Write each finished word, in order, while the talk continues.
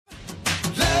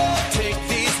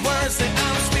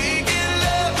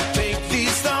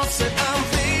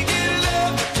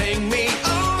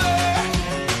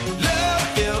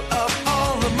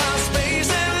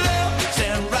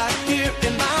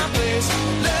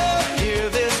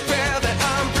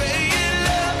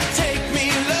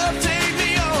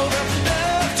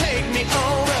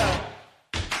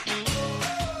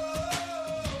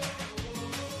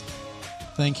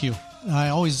Thank you. I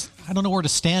don't know where to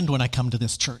stand when I come to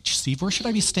this church. Steve, where should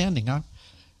I be standing? Huh?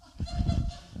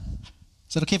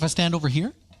 Is it okay if I stand over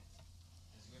here?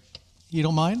 You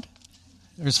don't mind?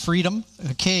 There's freedom.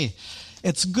 Okay.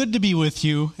 It's good to be with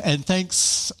you, and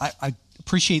thanks. I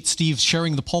appreciate Steve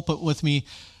sharing the pulpit with me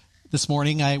this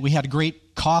morning. We had a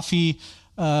great coffee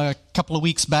a couple of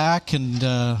weeks back, and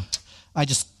I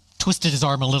just twisted his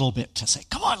arm a little bit to say,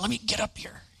 come on, let me get up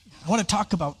here. I want to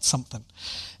talk about something.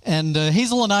 And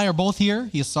Hazel and I are both here.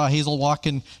 You saw Hazel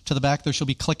walking to the back there. She'll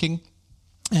be clicking.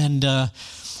 And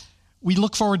we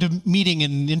look forward to meeting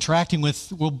and interacting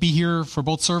with, we'll be here for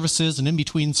both services and in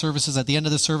between services. At the end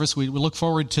of the service, we look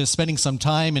forward to spending some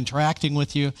time interacting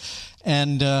with you.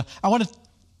 And I want to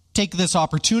take this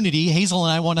opportunity. Hazel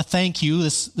and I want to thank you.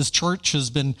 This church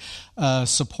has been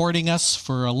supporting us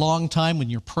for a long time in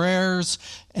your prayers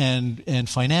and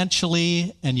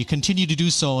financially, and you continue to do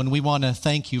so, and we want to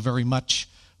thank you very much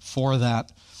for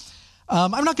that. I'm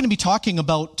not going to be talking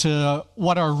about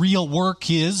what our real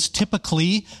work is.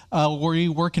 Typically, we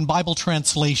work in Bible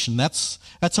translation. That's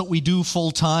what we do full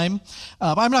time.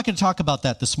 I'm not going to talk about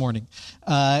that this morning.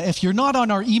 If you're not on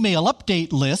our email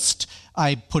update list,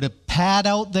 I put a pad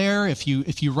out there. If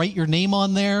you write your name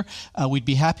on there, we'd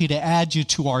be happy to add you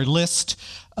to our list,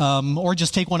 or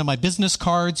just take one of my business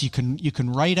cards. You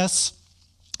can write us.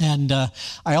 And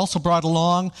I also brought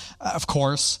along, of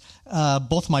course,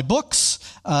 both my books.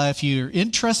 If you're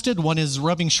interested, one is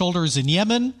Rubbing Shoulders in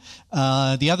Yemen.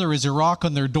 The other is Iraq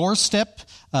on Their Doorstep,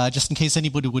 just in case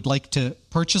anybody would like to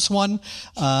purchase one.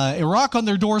 Iraq on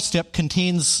Their Doorstep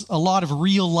contains a lot of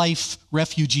real-life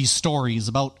refugee stories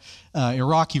about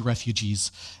Iraqi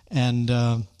refugees and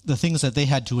the things that they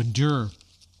had to endure.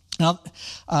 Now,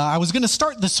 I was going to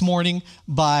start this morning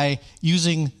by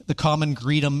using the common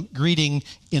greeting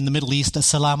in the Middle East,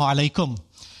 Assalamu alaikum,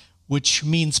 which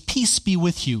means peace be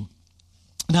with you.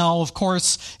 Now, of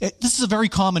course, this is a very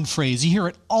common phrase. You hear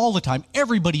it all the time.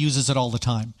 Everybody uses it all the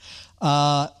time.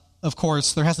 Of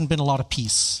course, there hasn't been a lot of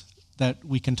peace that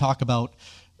we can talk about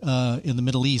in the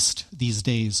Middle East these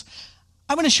days.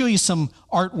 I'm going to show you some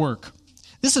artwork.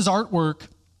 This is artwork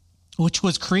which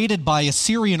was created by a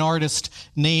Syrian artist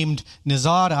named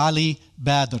Nizar Ali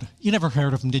Badr. You never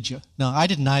heard of him, did you? No, I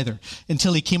didn't either,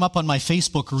 until he came up on my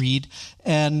Facebook read,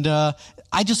 and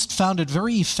I just found it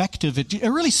very effective. It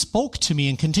really spoke to me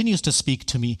and continues to speak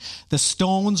to me. The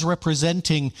stones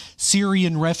representing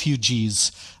Syrian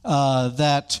refugees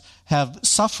that have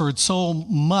suffered so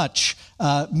much.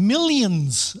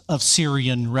 Millions of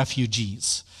Syrian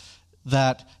refugees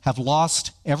that have lost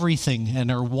everything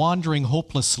and are wandering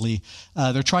hopelessly.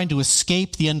 They're trying to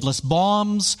escape the endless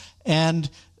bombs and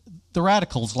the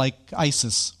radicals like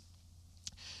ISIS.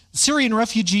 Syrian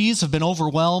refugees have been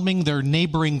overwhelming their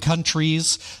neighboring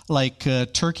countries like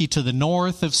Turkey to the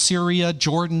north of Syria,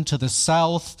 Jordan to the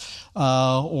south,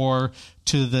 or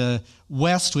to the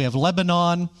west. We have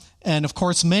Lebanon. And of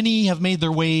course, many have made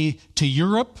their way to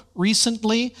Europe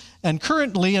recently. And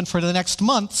currently, and for the next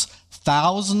months,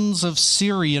 thousands of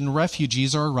Syrian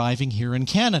refugees are arriving here in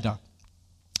Canada.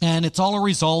 And it's all a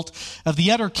result of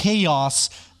the utter chaos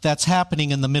that's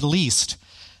happening in the Middle East.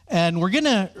 And we're going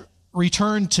to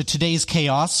return to today's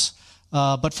chaos,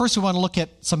 but first we want to look at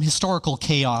some historical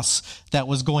chaos that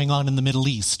was going on in the Middle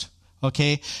East.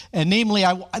 Okay? And namely,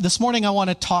 this morning I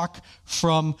want to talk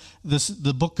from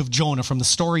the book of Jonah, from the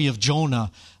story of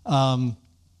Jonah.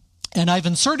 And I've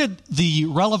inserted the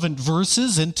relevant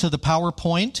verses into the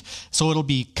PowerPoint, so it'll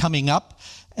be coming up,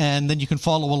 and then you can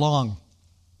follow along.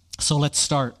 So let's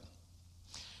start.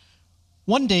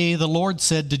 One day the Lord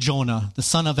said to Jonah, the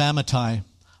son of Amittai,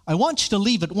 I want you to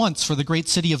leave at once for the great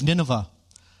city of Nineveh.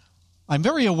 I'm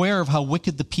very aware of how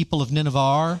wicked the people of Nineveh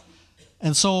are,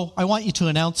 and so I want you to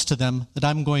announce to them that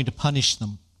I'm going to punish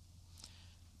them.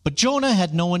 But Jonah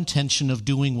had no intention of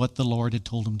doing what the Lord had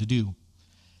told him to do.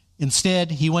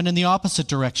 Instead, he went in the opposite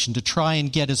direction to try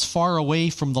and get as far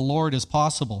away from the Lord as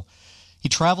possible. He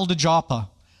traveled to Joppa,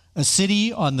 a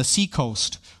city on the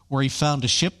seacoast, where he found a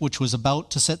ship which was about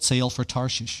to set sail for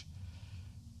Tarshish.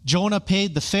 Jonah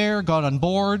paid the fare, got on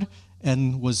board,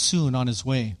 and was soon on his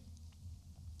way.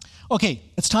 Okay,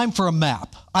 it's time for a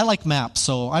map. I like maps,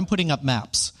 so I'm putting up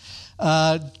maps.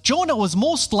 Jonah was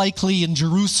most likely in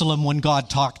Jerusalem when God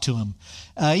talked to him.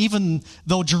 Even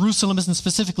though Jerusalem isn't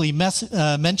specifically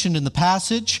mentioned in the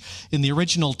passage, in the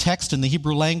original text in the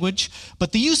Hebrew language,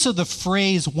 but the use of the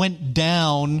phrase went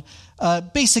down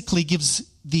basically gives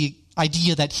the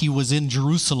idea that he was in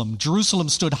Jerusalem. Jerusalem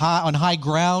stood on high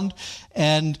ground,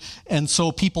 and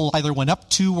so people either went up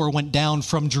to or went down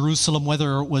from Jerusalem,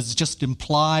 whether it was just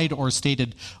implied or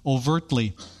stated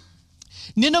overtly.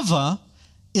 Nineveh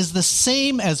is the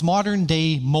same as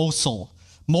modern-day Mosul.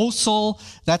 Mosul,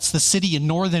 that's the city in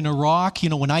northern Iraq.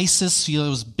 When ISIS, it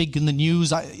was big in the news.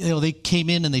 They came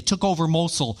in and they took over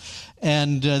Mosul,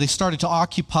 and they started to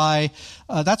occupy.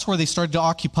 That's where they started to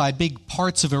occupy big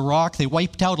parts of Iraq. They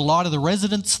wiped out a lot of the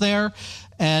residents there,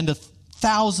 and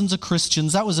thousands of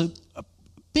Christians. That was a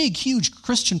big, huge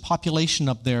Christian population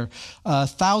up there.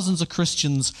 Thousands of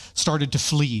Christians started to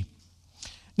flee.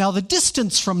 Now, the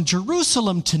distance from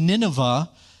Jerusalem to Nineveh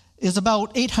is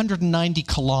about 890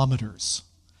 kilometers.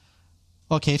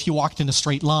 Okay, if you walked in a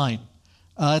straight line.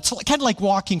 It's kind of like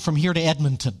walking from here to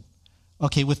Edmonton,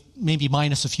 okay, with maybe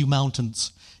minus a few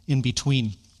mountains in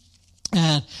between.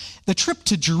 And the trip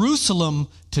to Jerusalem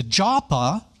to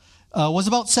Joppa was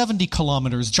about 70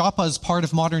 kilometers. Joppa is part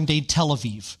of modern-day Tel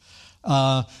Aviv.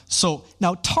 So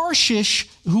now Tarshish,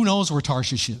 who knows where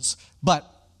Tarshish is? But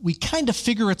we kind of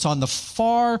figure it's on the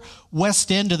far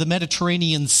west end of the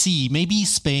Mediterranean Sea, maybe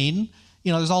Spain.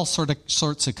 There's all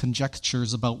sorts of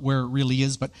conjectures about where it really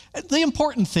is. But the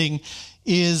important thing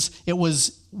is it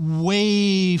was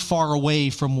way far away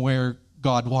from where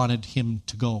God wanted him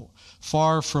to go,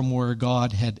 far from where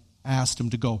God had asked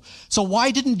him to go. So why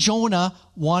didn't Jonah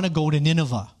want to go to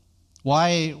Nineveh?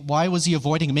 Why was he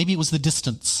avoiding it? Maybe it was the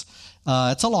distance.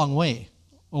 It's a long way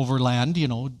overland,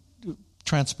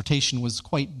 transportation was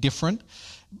quite different.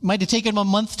 Might have taken him a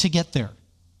month to get there.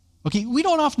 Okay, we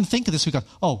don't often think of this. We go,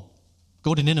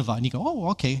 go to Nineveh. And you go,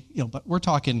 okay. But we're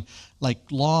talking like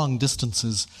long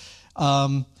distances.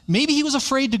 Maybe he was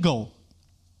afraid to go.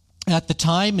 At that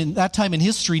time in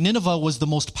history, Nineveh was the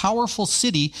most powerful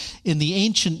city in the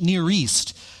ancient Near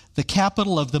East, the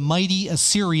capital of the mighty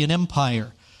Assyrian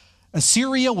Empire.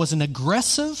 Assyria was an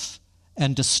aggressive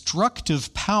and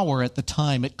destructive power at the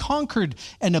time. It conquered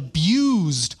and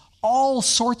abused all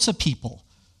sorts of people.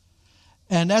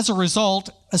 And as a result,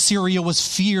 Assyria was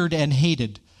feared and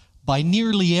hated by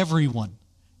nearly everyone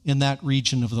in that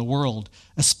region of the world,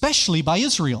 especially by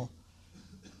Israel.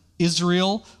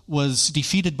 Israel was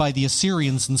defeated by the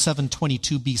Assyrians in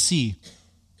 722 BC.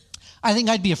 I think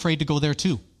I'd be afraid to go there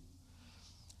too.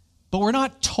 But we're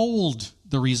not told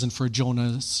the reason for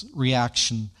Jonah's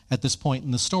reaction at this point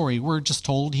in the story. We're just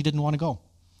told he didn't want to go.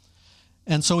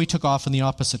 And so he took off in the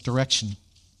opposite direction.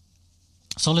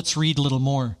 So let's read a little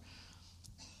more.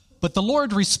 But the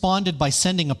Lord responded by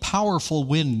sending a powerful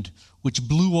wind which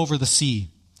blew over the sea.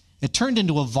 It turned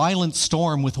into a violent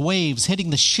storm with waves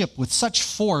hitting the ship with such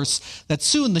force that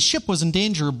soon the ship was in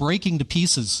danger of breaking to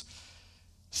pieces.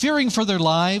 Fearing for their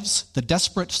lives, the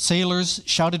desperate sailors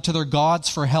shouted to their gods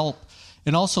for help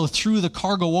and also threw the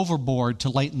cargo overboard to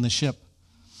lighten the ship.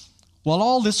 While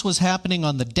all this was happening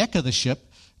on the deck of the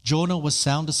ship, Jonah was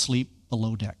sound asleep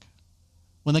below deck.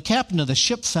 When the captain of the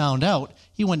ship found out,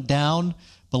 he went down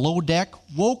below deck,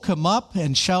 woke him up,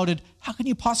 and shouted, "How can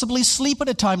you possibly sleep at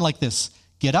a time like this?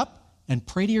 Get up and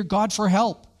pray to your God for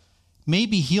help.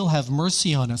 Maybe he'll have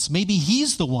mercy on us. Maybe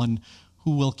he's the one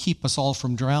who will keep us all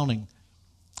from drowning."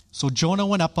 So Jonah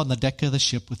went up on the deck of the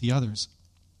ship with the others.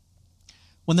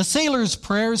 When the sailors'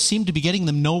 prayers seemed to be getting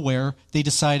them nowhere, they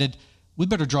decided, we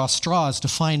better draw straws to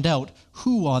find out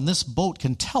who on this boat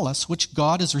can tell us which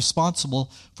God is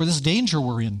responsible for this danger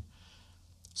we're in.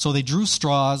 So they drew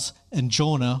straws, and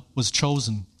Jonah was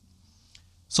chosen.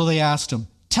 So they asked him,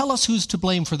 "Tell us who's to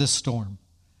blame for this storm."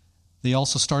 They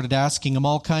also started asking him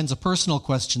all kinds of personal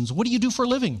questions. "What do you do for a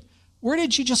living? Where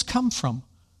did you just come from?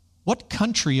 What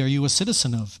country are you a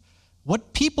citizen of?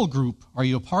 What people group are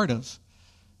you a part of?"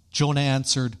 Jonah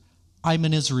answered, "I'm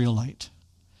an Israelite,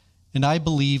 and I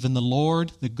believe in the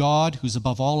Lord, the God who's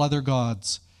above all other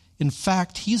gods. In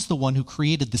fact, he's the one who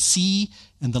created the sea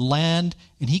and the land,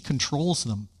 and he controls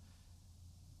them."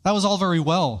 That was all very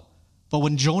well, but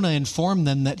when Jonah informed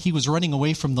them that he was running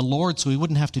away from the Lord so he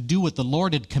wouldn't have to do what the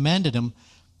Lord had commanded him,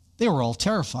 they were all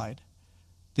terrified.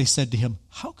 They said to him,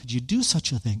 "How could you do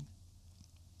such a thing?"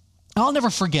 I'll never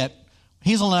forget,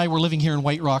 Hazel and I were living here in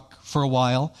White Rock for a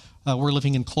while. We're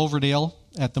living in Cloverdale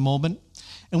at the moment.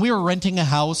 And we were renting a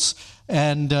house,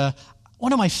 and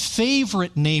one of my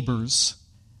favorite neighbors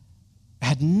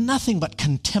had nothing but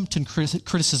contempt and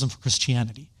criticism for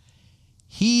Christianity.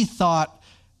 He thought,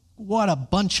 what a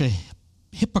bunch of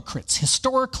hypocrites.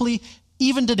 Historically,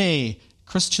 even today,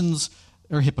 Christians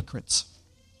are hypocrites.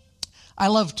 I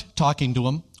loved talking to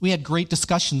him. We had great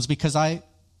discussions because I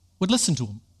would listen to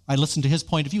him. I listened to his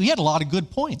point of view. He had a lot of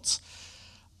good points.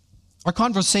 Our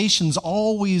conversations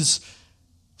always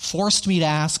forced me to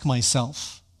ask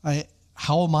myself,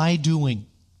 how am I doing?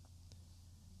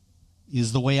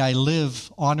 Is the way I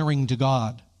live honoring to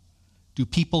God? Do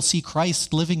people see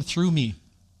Christ living through me?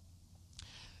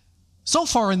 So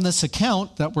far in this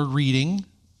account that we're reading,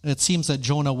 it seems that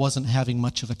Jonah wasn't having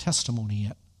much of a testimony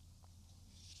yet.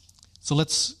 So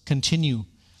let's continue.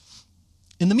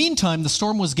 In the meantime, the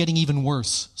storm was getting even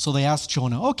worse. So they asked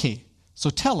Jonah, okay, so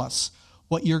tell us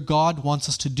what your God wants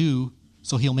us to do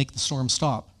so he'll make the storm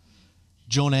stop.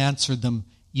 Jonah answered them,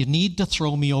 you need to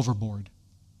throw me overboard.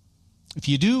 If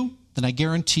you do, then I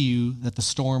guarantee you that the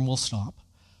storm will stop.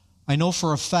 I know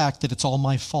for a fact that it's all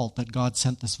my fault that God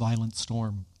sent this violent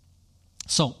storm.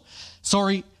 So,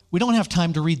 sorry, we don't have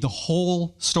time to read the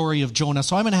whole story of Jonah,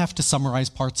 so I'm going to have to summarize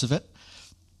parts of it.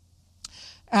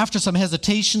 After some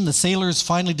hesitation, the sailors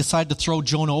finally decided to throw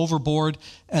Jonah overboard,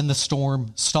 and the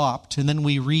storm stopped. And then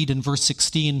we read in verse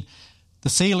 16, the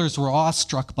sailors were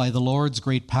awestruck by the Lord's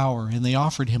great power, and they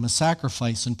offered him a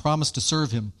sacrifice and promised to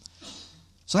serve him.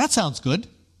 So that sounds good.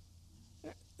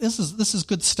 This is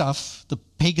good stuff. The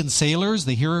pagan sailors,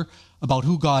 they hear about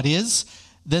who God is.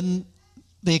 Then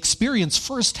they experience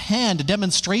firsthand a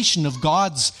demonstration of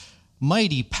God's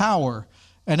mighty power.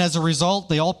 And as a result,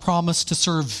 they all promise to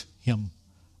serve him.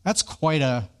 That's quite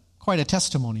a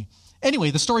testimony.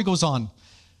 Anyway, the story goes on.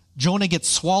 Jonah gets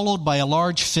swallowed by a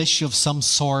large fish of some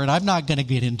sort. I'm not going to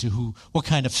get into what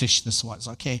kind of fish this was,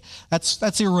 okay?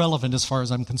 That's irrelevant as far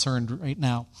as I'm concerned right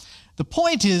now. The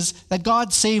point is that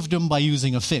God saved him by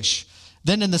using a fish.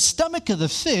 Then in the stomach of the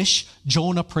fish,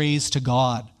 Jonah prays to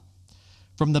God.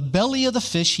 From the belly of the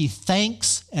fish, he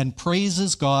thanks and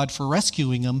praises God for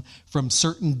rescuing him from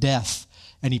certain death.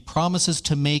 And he promises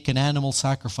to make an animal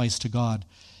sacrifice to God.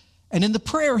 And in the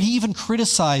prayer, he even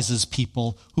criticizes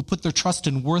people who put their trust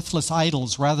in worthless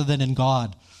idols rather than in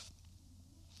God.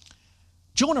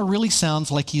 Jonah really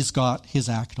sounds like he's got his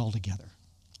act all together.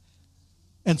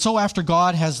 And so after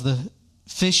God has the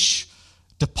fish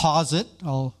deposit,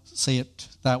 I'll say it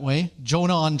that way,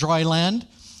 Jonah on dry land,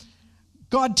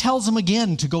 God tells him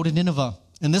again to go to Nineveh.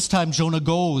 And this time Jonah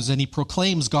goes and he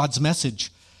proclaims God's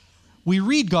message. We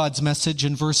read God's message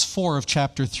in verse 4 of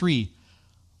chapter 3.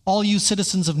 All you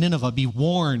citizens of Nineveh, be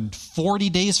warned.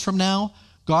 40 days from now,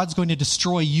 God's going to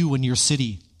destroy you and your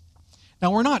city.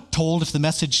 Now, we're not told if the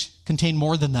message contained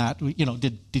more than that.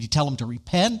 Did he tell them to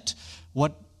repent?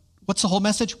 What's the whole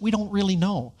message? We don't really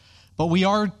know. But we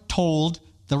are told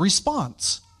the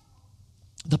response.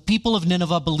 The people of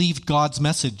Nineveh believed God's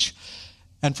message.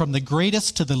 And from the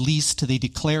greatest to the least, they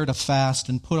declared a fast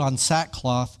and put on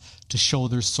sackcloth to show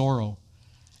their sorrow.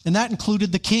 And that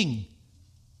included the king,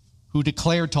 who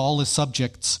declared to all his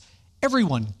subjects,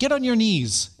 everyone, get on your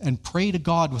knees and pray to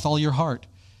God with all your heart.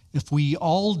 If we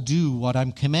all do what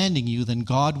I'm commanding you, then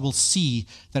God will see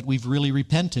that we've really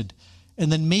repented. And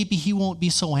then maybe he won't be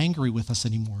so angry with us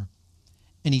anymore.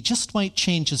 And he just might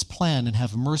change his plan and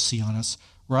have mercy on us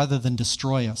rather than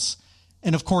destroy us.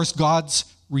 And of course, God's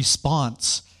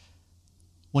response.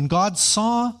 When God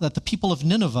saw that the people of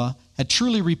Nineveh had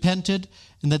truly repented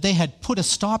and that they had put a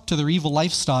stop to their evil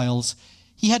lifestyles,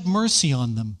 he had mercy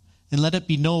on them and let it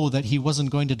be known that he wasn't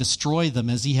going to destroy them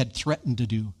as he had threatened to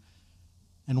do.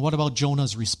 And what about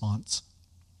Jonah's response?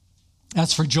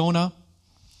 As for Jonah,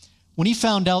 when he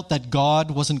found out that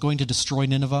God wasn't going to destroy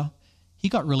Nineveh, he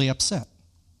got really upset.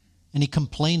 And he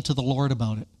complained to the Lord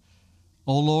about it.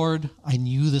 Oh Lord, I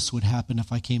knew this would happen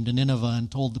if I came to Nineveh and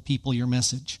told the people your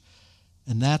message.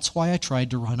 And that's why I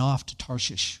tried to run off to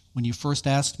Tarshish when you first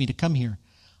asked me to come here.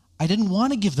 I didn't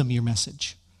want to give them your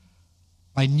message.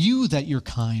 I knew that you're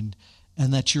kind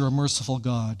and that you're a merciful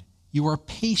God. You are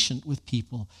patient with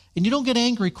people, and you don't get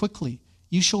angry quickly.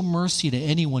 You show mercy to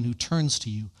anyone who turns to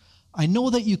you. I know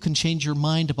that you can change your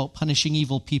mind about punishing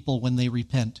evil people when they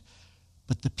repent,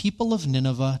 but the people of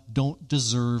Nineveh don't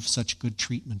deserve such good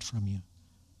treatment from you.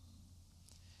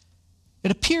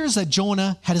 It appears that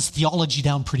Jonah had his theology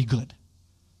down pretty good.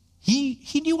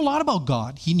 He knew a lot about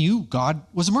God. He knew God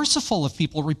was merciful if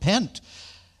people repent.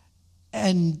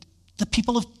 And the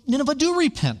people of Nineveh do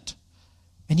repent.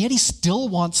 And yet he still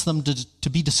wants them to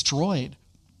be destroyed.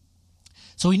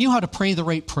 So he knew how to pray the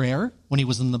right prayer when he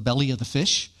was in the belly of the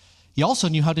fish. He also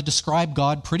knew how to describe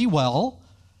God pretty well.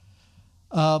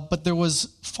 But there was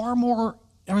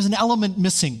an element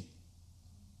missing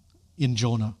in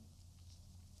Jonah.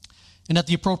 And at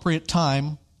the appropriate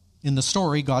time in the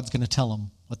story, God's going to tell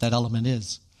him what that element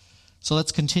is. So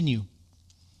let's continue.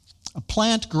 A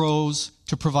plant grows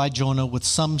to provide Jonah with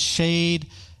some shade,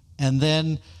 and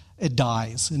then it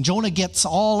dies. And Jonah gets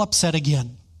all upset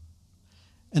again.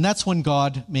 And that's when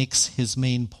God makes his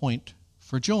main point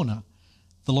for Jonah.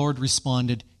 The Lord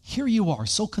responded, here you are,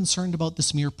 so concerned about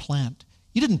this mere plant.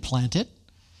 You didn't plant it.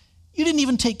 You didn't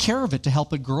even take care of it to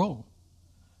help it grow.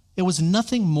 It was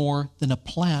nothing more than a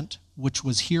plant which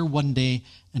was here one day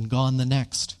and gone the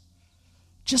next.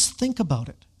 Just think about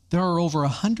it. There are over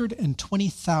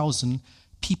 120,000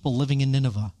 people living in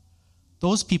Nineveh.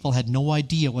 Those people had no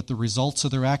idea what the results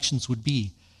of their actions would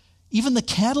be. Even the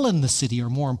cattle in the city are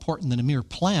more important than a mere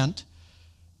plant.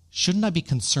 Shouldn't I be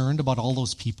concerned about all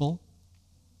those people?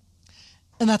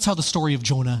 And that's how the story of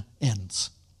Jonah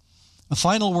ends. A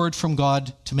final word from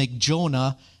God to make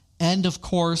Jonah and, of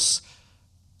course,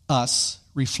 us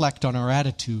reflect on our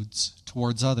attitudes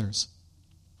towards others.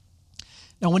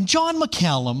 Now, when John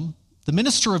McCallum, the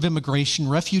Minister of Immigration,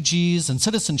 Refugees, and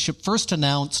Citizenship, first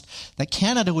announced that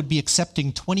Canada would be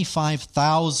accepting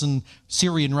 25,000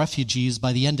 Syrian refugees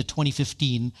by the end of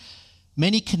 2015,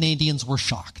 many Canadians were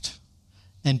shocked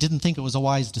and didn't think it was a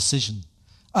wise decision.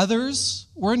 Others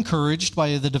were encouraged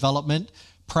by the development,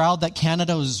 proud that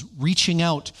Canada was reaching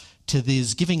out to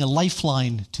these, giving a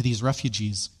lifeline to these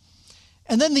refugees.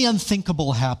 And then the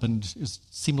unthinkable happened. It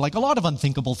seemed like a lot of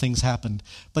unthinkable things happened.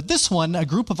 But this one, a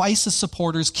group of ISIS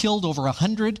supporters killed over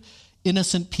 100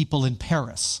 innocent people in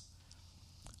Paris.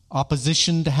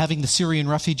 Opposition to having the Syrian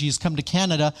refugees come to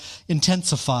Canada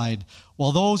intensified,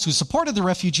 while those who supported the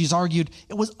refugees argued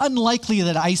it was unlikely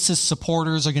that ISIS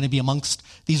supporters are going to be amongst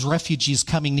these refugees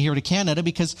coming here to Canada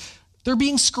because they're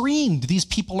being screened. These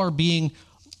people are being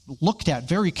looked at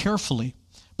very carefully.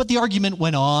 But the argument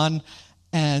went on,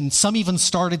 and some even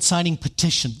started signing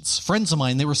petitions. Friends of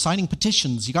mine, they were signing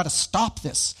petitions. You got to stop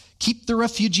this. Keep the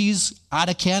refugees out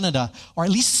of Canada, or at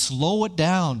least slow it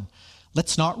down.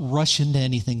 Let's not rush into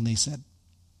anything, they said.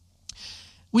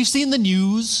 We've seen the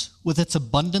news with its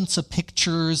abundance of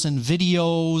pictures and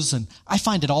videos, and I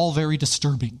find it all very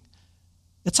disturbing.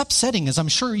 It's upsetting, as I'm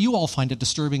sure you all find it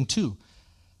disturbing too.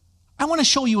 I want to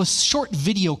show you a short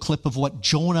video clip of what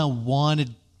Jonah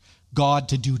wanted God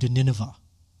to do to Nineveh.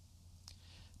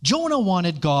 Jonah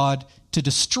wanted God to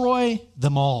destroy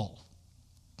them all.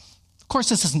 Of course,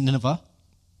 this isn't Nineveh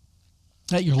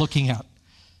that you're looking at.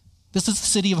 This is the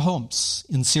city of Homs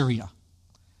in Syria,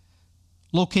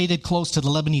 located close to the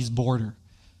Lebanese border.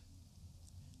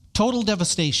 Total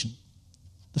devastation.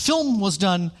 The film was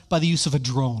done by the use of a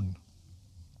drone.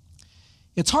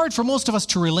 It's hard for most of us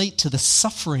to relate to the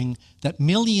suffering that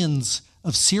millions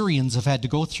of Syrians have had to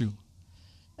go through.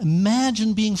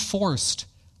 Imagine being forced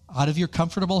out of your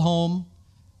comfortable home,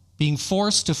 being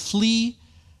forced to flee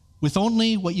with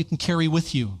only what you can carry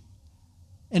with you.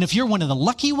 And if you're one of the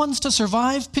lucky ones to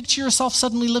survive, picture yourself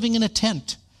suddenly living in a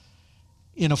tent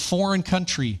in a foreign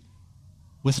country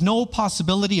with no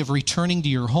possibility of returning to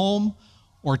your home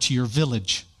or to your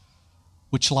village,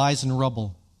 which lies in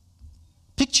rubble.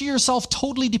 Picture yourself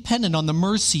totally dependent on the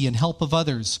mercy and help of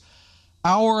others,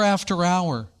 hour after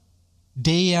hour,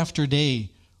 day after day,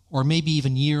 or maybe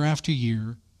even year after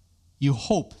year. You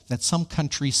hope that some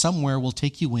country somewhere will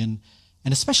take you in,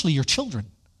 and especially your children,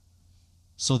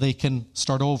 so they can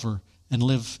start over and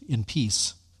live in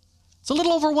peace. It's a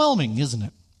little overwhelming, isn't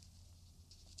it?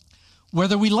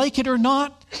 Whether we like it or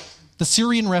not, the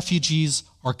Syrian refugees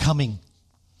are coming.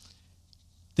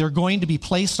 They're going to be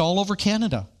placed all over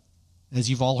Canada, as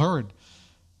you've all heard.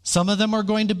 Some of them are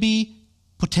going to be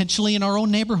potentially in our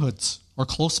own neighborhoods or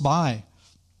close by.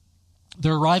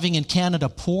 They're arriving in Canada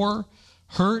poor,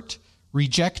 hurt,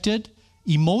 rejected,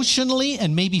 emotionally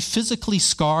and maybe physically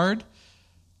scarred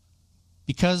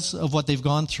because of what they've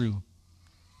gone through.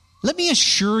 Let me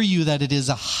assure you that it is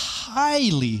a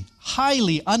highly,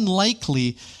 highly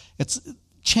unlikely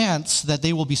chance that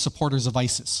they will be supporters of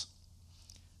ISIS.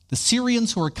 The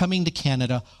Syrians who are coming to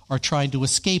Canada are trying to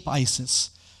escape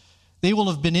ISIS. They will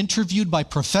have been interviewed by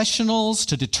professionals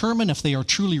to determine if they are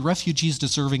truly refugees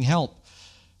deserving help.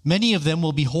 Many of them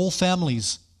will be whole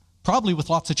families, probably with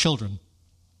lots of children.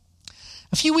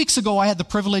 A few weeks ago, I had the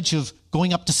privilege of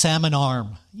going up to Salmon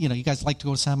Arm. You know, you guys like to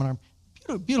go to Salmon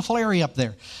Arm? Beautiful area up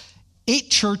there. 8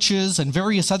 churches and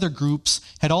various other groups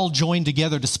had all joined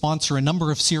together to sponsor a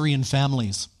number of Syrian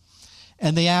families.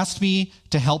 And they asked me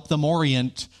to help them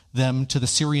orient them to the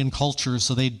Syrian culture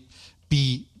so they'd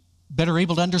be better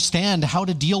able to understand how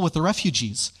to deal with the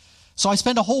refugees. So I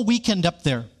spent a whole weekend up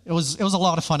there. It was a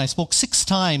lot of fun. I spoke 6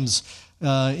 times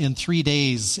in 3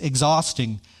 days,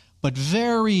 exhausting, but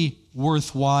very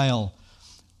worthwhile.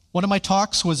 One of my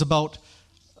talks was about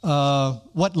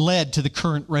what led to the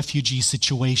current refugee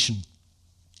situation.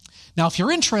 Now, if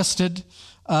you're interested,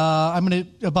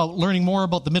 about learning more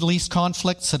about the Middle East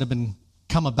conflicts that have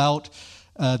come about,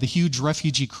 the huge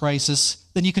refugee crisis,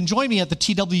 then you can join me at the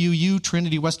TWU,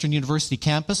 Trinity Western University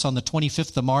campus, on the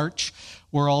 25th of March,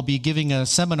 where I'll be giving a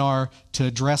seminar to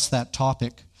address that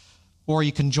topic. Or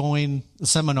you can join the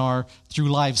seminar through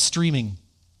live streaming.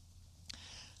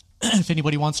 If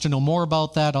anybody wants to know more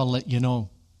about that, I'll let you know.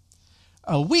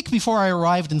 A week before I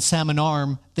arrived in Salmon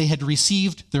Arm, they had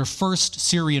received their first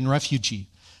Syrian refugee,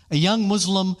 a young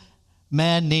Muslim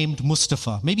man named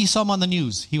Mustafa. Maybe you saw him on the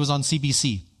news. He was on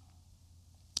CBC.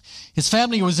 His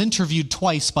family was interviewed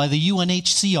twice by the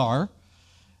UNHCR,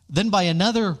 then by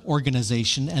another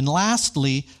organization, and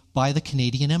lastly by the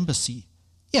Canadian Embassy.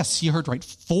 Yes, you heard right.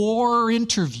 4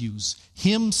 interviews.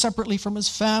 Him separately from his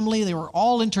family. They were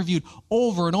all interviewed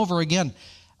over and over again.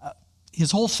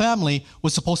 His whole family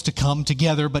was supposed to come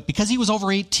together, but because he was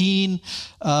over 18,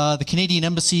 the Canadian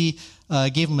Embassy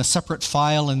gave him a separate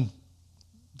file, and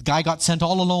the guy got sent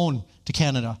all alone to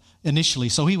Canada initially.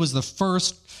 So he was the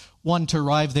first one to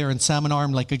arrive there in Salmon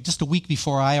Arm, just a week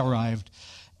before I arrived.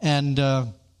 And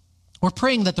we're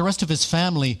praying that the rest of his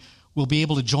family will be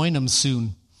able to join him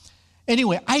soon.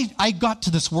 Anyway, I got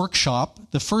to this workshop,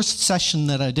 the first session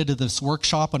that I did of this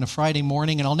workshop on a Friday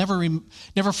morning, and I'll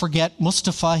never forget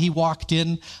Mustafa. He walked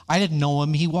in. I didn't know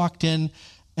him. He walked in,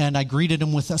 and I greeted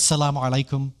him with Assalamu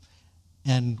alaikum,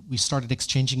 and we started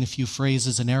exchanging a few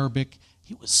phrases in Arabic.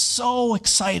 He was so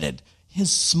excited.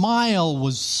 His smile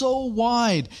was so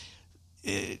wide.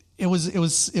 It was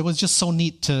just so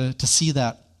neat to see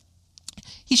that.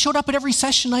 He showed up at every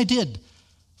session I did.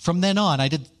 From then on, I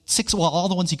did 6, all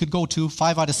the ones he could go to,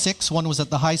 5 out of 6. One was at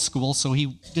the high school, so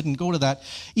he didn't go to that.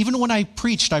 Even when I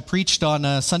preached on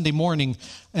a Sunday morning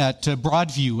at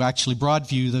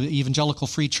Broadview, the Evangelical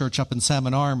Free Church up in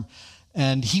Salmon Arm,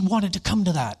 and he wanted to come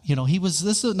to that.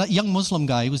 This is a young Muslim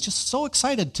guy. He was just so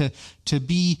excited to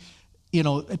be,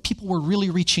 people were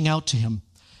really reaching out to him.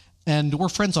 And we're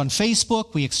friends on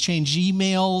Facebook. We exchange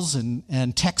emails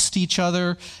and text each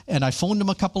other. And I phoned him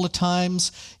a couple of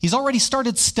times. He's already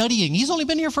started studying. He's only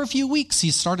been here for a few weeks.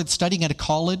 He's started studying at a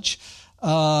college.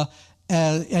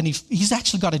 And he's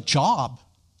actually got a job.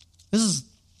 It's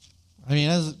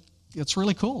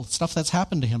really cool, stuff that's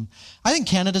happened to him. I think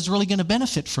Canada's really going to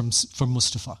benefit from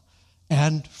Mustafa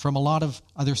and from a lot of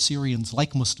other Syrians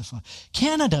like Mustafa.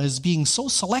 Canada is being so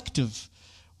selective.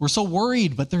 We're so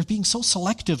worried, but they're being so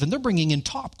selective, and they're bringing in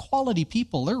top quality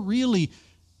people. They're really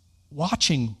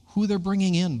watching who they're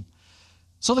bringing in.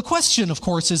 So the question, of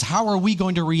course, is how are we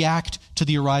going to react to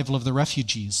the arrival of the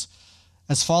refugees?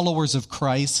 As followers of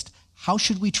Christ, how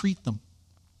should we treat them?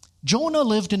 Jonah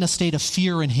lived in a state of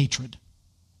fear and hatred.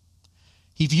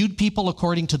 He viewed people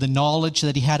according to the knowledge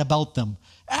that he had about them.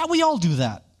 We all do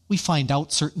that. We find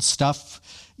out certain stuff.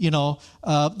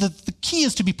 The key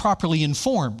is to be properly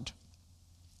informed.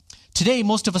 Today,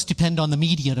 most of us depend on the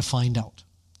media to find out.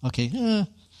 Okay,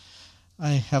 I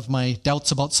have my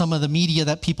doubts about some of the media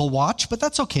that people watch, but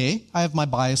that's okay. I have my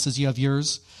biases, you have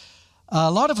yours.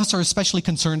 A lot of us are especially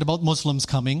concerned about Muslims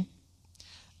coming.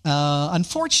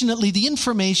 Unfortunately, the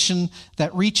information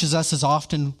that reaches us is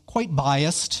often quite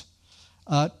biased,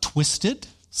 twisted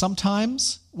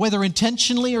sometimes, whether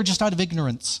intentionally or just out of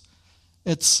ignorance.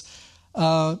 It's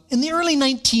in the early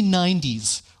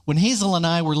 1990s, when Hazel and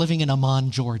I were living in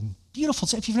Amman, Jordan. Beautiful.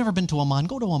 If you've never been to Amman,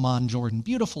 go to Amman, Jordan.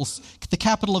 Beautiful, the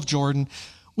capital of Jordan.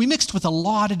 We mixed with a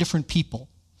lot of different people.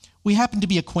 We happened to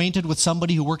be acquainted with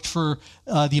somebody who worked for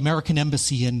the American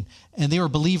Embassy, and they were a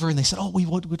believer, and they said, we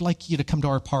would like you to come to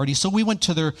our party. So we went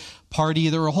to their party.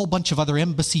 There were a whole bunch of other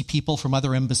embassy people from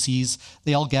other embassies.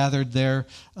 They all gathered there,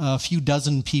 a few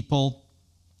dozen people.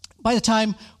 By the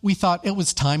time we thought it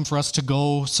was time for us to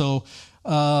go, so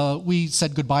we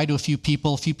said goodbye to a few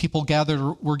people. A few people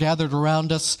were gathered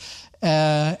around us,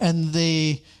 and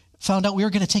they found out we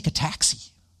were going to take a taxi.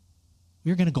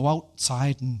 We were going to go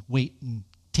outside and wait and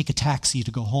take a taxi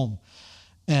to go home.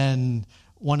 And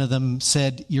one of them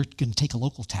said, "You're going to take a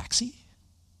local taxi?"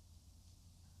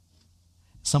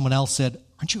 Someone else said,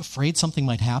 "Aren't you afraid something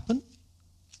might happen?" It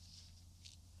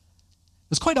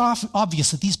was quite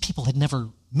obvious that these people had never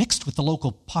mixed with the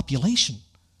local population.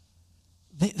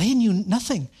 They knew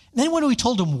nothing. And then when we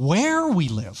told them where we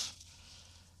live,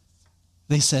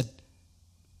 they said,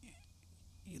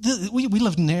 we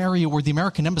lived in an area where the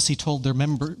American Embassy told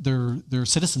their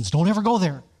citizens, don't ever go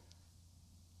there.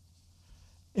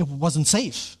 It wasn't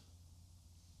safe.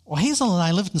 Well, Hazel and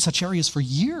I lived in such areas for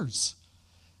years.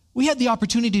 We had the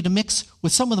opportunity to mix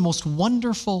with some of the most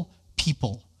wonderful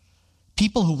people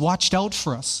who watched out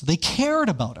for us. They cared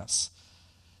about us.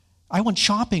 I went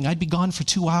shopping. I'd be gone for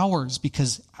 2 hours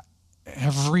because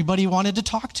everybody wanted to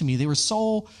talk to me. They were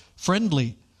so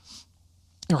friendly.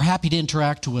 They were happy to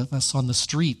interact with us on the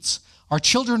streets. Our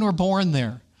children were born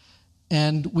there,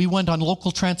 and we went on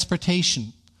local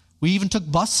transportation. We even took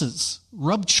buses,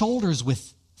 rubbed shoulders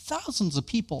with thousands of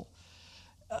people.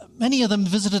 Many of them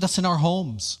visited us in our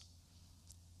homes.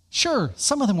 Sure,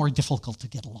 some of them were difficult to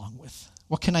get along with.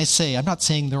 What can I say? I'm not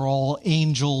saying they're all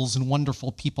angels and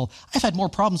wonderful people. I've had more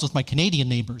problems with my Canadian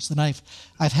neighbors than I've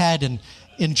had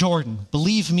in Jordan.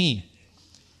 Believe me.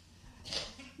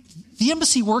 The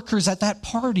embassy workers at that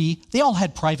party, they all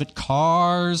had private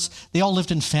cars. They all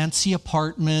lived in fancy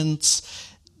apartments.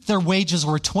 Their wages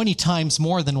were 20 times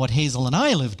more than what Hazel and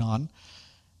I lived on.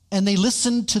 And they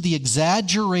listened to the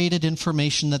exaggerated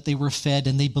information that they were fed,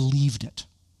 and they believed it.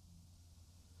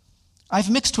 I've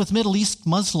mixed with Middle East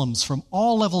Muslims from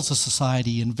all levels of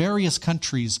society in various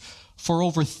countries for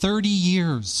over 30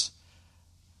 years.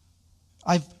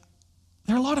 There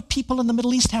are a lot of people in the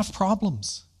Middle East have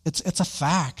problems. It's a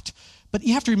fact. But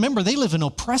you have to remember, they live in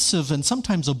oppressive and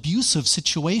sometimes abusive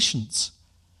situations.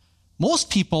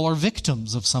 Most people are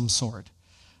victims of some sort.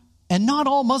 And not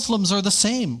all Muslims are the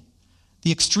same.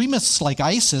 The extremists like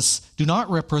ISIS do not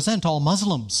represent all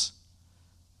Muslims.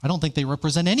 I don't think they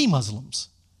represent any Muslims.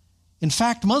 In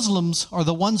fact, Muslims are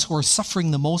the ones who are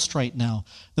suffering the most right now.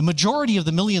 The majority of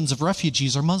the millions of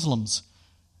refugees are Muslims.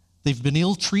 They've been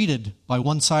ill-treated by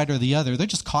one side or the other. They're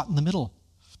just caught in the middle.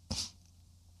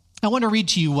 I want to read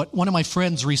to you what one of my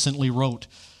friends recently wrote.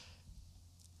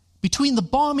 Between the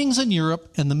bombings in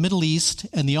Europe and the Middle East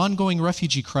and the ongoing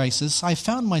refugee crisis, I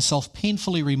found myself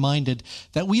painfully reminded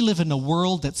that we live in a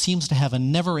world that seems to have a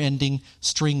never-ending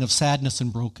string of sadness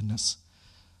and brokenness.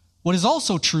 What is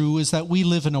also true is that we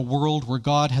live in a world where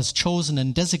God has chosen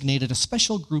and designated a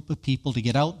special group of people to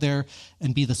get out there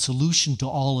and be the solution to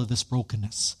all of this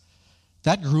brokenness.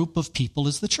 That group of people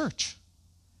is the church.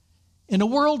 In a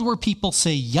world where people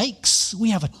say, yikes,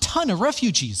 we have a ton of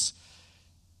refugees.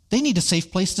 They need a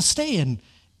safe place to stay and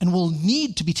will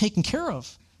need to be taken care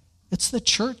of. It's the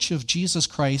church of Jesus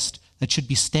Christ that should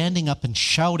be standing up and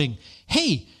shouting,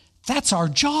 hey, that's our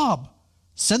job.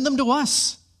 Send them to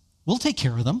us. We'll take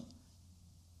care of them.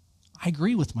 I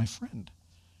agree with my friend.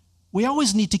 We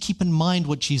always need to keep in mind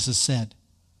what Jesus said.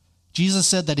 Jesus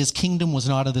said that his kingdom was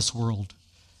not of this world.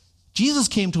 Jesus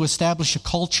came to establish a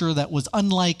culture that was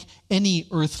unlike any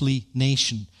earthly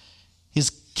nation.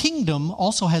 His kingdom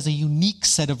also has a unique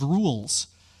set of rules.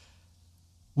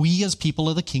 We as people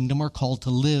of the kingdom are called to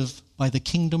live by the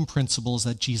kingdom principles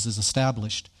that Jesus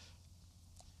established.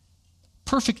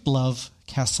 Perfect love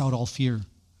casts out all fear.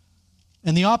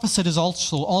 And the opposite is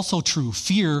also true.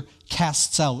 Fear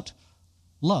casts out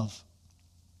love.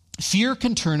 Fear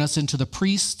can turn us into the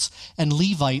priests and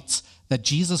Levites that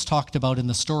Jesus talked about in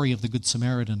the story of the Good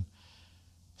Samaritan.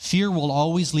 Fear will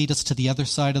always lead us to the other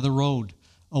side of the road,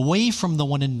 away from the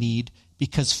one in need,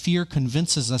 because fear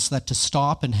convinces us that to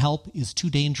stop and help is too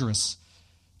dangerous,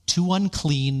 too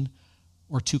unclean,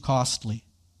 or too costly.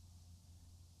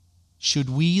 Should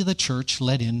we, the church,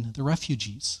 let in the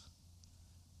refugees?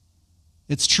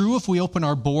 It's true if we open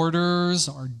our borders,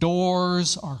 our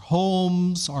doors, our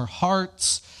homes, our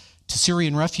hearts to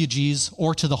Syrian refugees,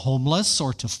 or to the homeless,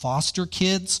 or to foster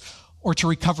kids, or to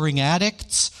recovering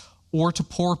addicts, or to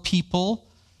poor people,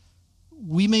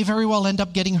 we may very well end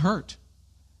up getting hurt.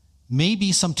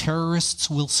 Maybe some terrorists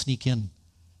will sneak in.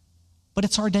 But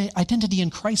it's our identity in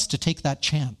Christ to take that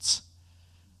chance.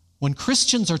 When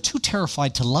Christians are too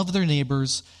terrified to love their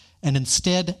neighbors and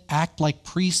instead act like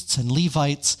priests and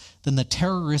Levites, then the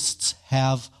terrorists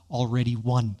have already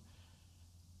won.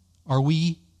 Are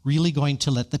we really going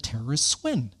to let the terrorists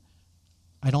win?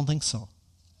 I don't think so.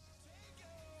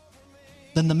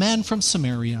 Then the man from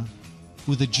Samaria,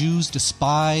 who the Jews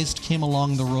despised, came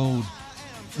along the road.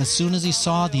 As soon as he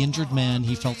saw the injured man,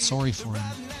 he felt sorry for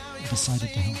him and decided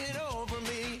to help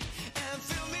him.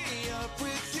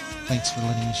 Thanks for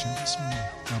letting me share this morning.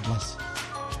 God bless.